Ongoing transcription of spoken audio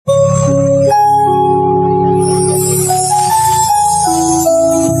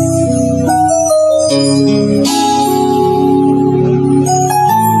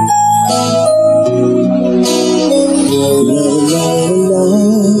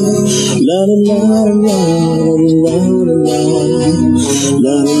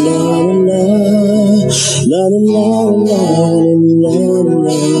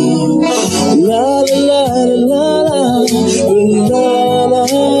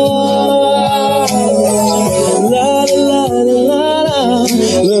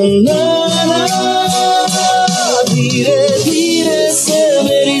धीरे धीरे से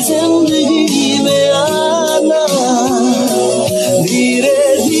मेरी जिंदगी में आना, धीरे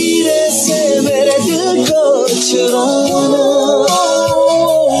धीरे से मेरे दिल को चुराना।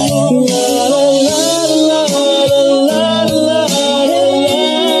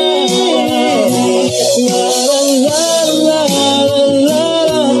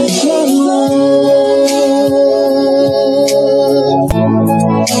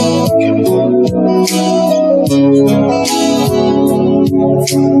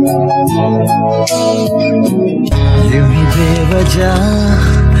 यूं ही बेवजह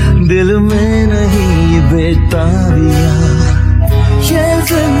दिल में नहीं बेताबिया, ये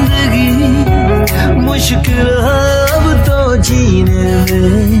जिंदगी मुश्किल है अब तो जीने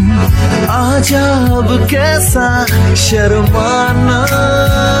में, आजा अब कैसा शर्माना।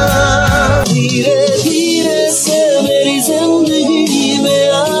 धीरे धीरे से मेरी जिंदगी में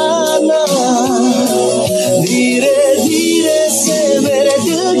आना, धीरे धीरे से मेरे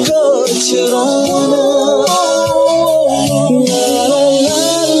दिल को चुराना।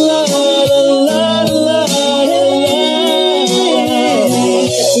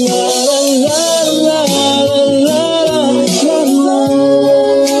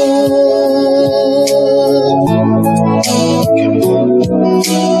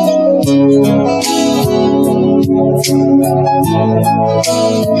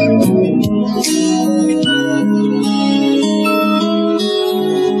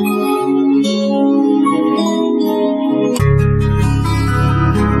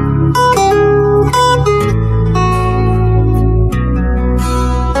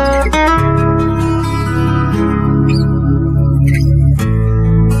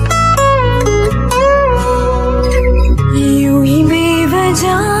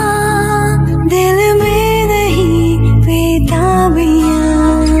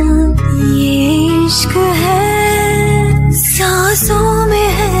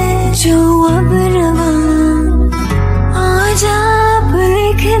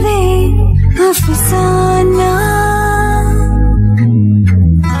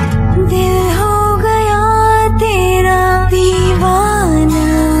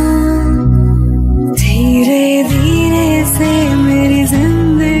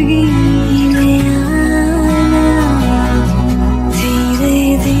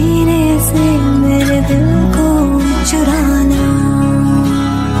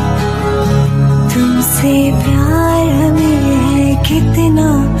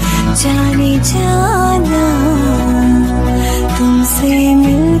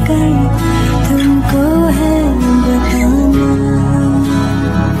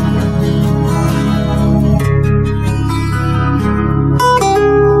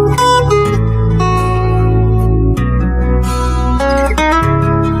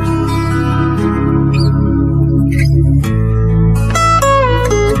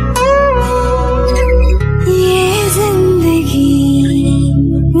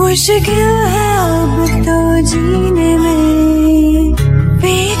 मुश्किल है अब तो जीने में,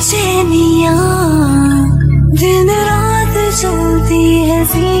 बेचैनियां दिन रात चलती है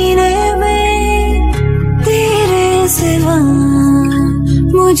सीने में। तेरे सिवा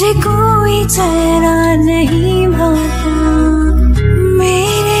मुझे कोई चेहरा नहीं भाता,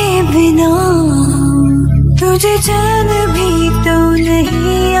 मेरे बिना तुझे चैन भी तो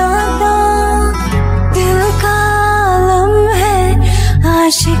नहीं आता। दिल का आलम है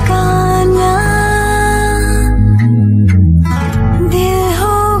आशिकाना, दिल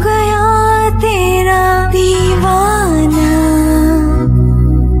हो गया तेरा दीवाना।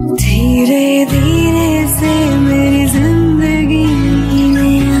 धीरे धीरे से मेरी जिंदगी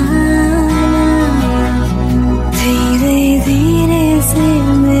में आना, धीरे धीरे से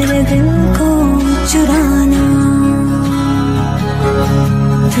मेरे दिल को चुराना।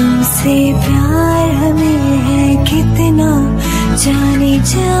 तुमसे प्यार हमें है कितना जाने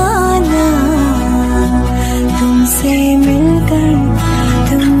जाना, तुमसे मिलकर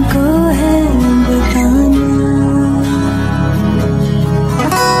तुमको है बताना।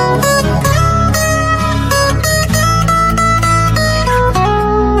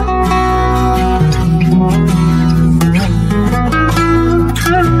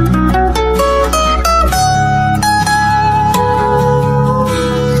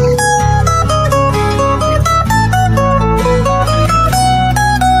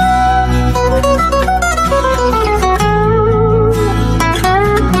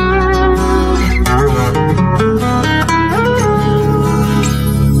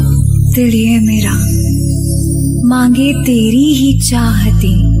 ये तेरी ही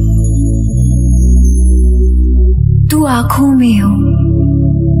चाहती, तू आंखों में हो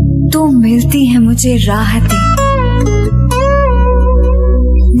तो मिलती है मुझे राहतें।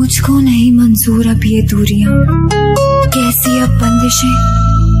 मुझको नहीं मंजूर अब ये दूरियां, कैसी अब बंदिशें,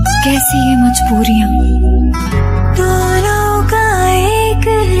 कैसी ये मजबूरियां। दोनों का एक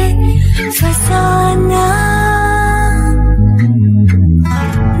है फसाना,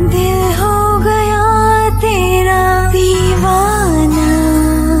 दिल हो गया तेरा दीवाना।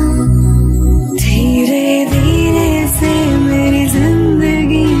 धीरे धीरे से मेरी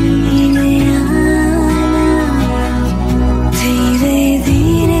जिंदगी में आना, धीरे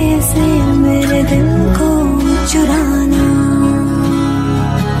धीरे से मेरे दिल को चुराना।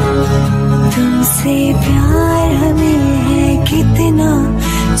 तुमसे प्यार हमें है कितना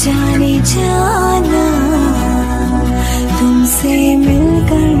जाने जाना, तुमसे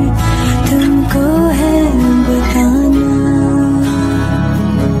मिलकर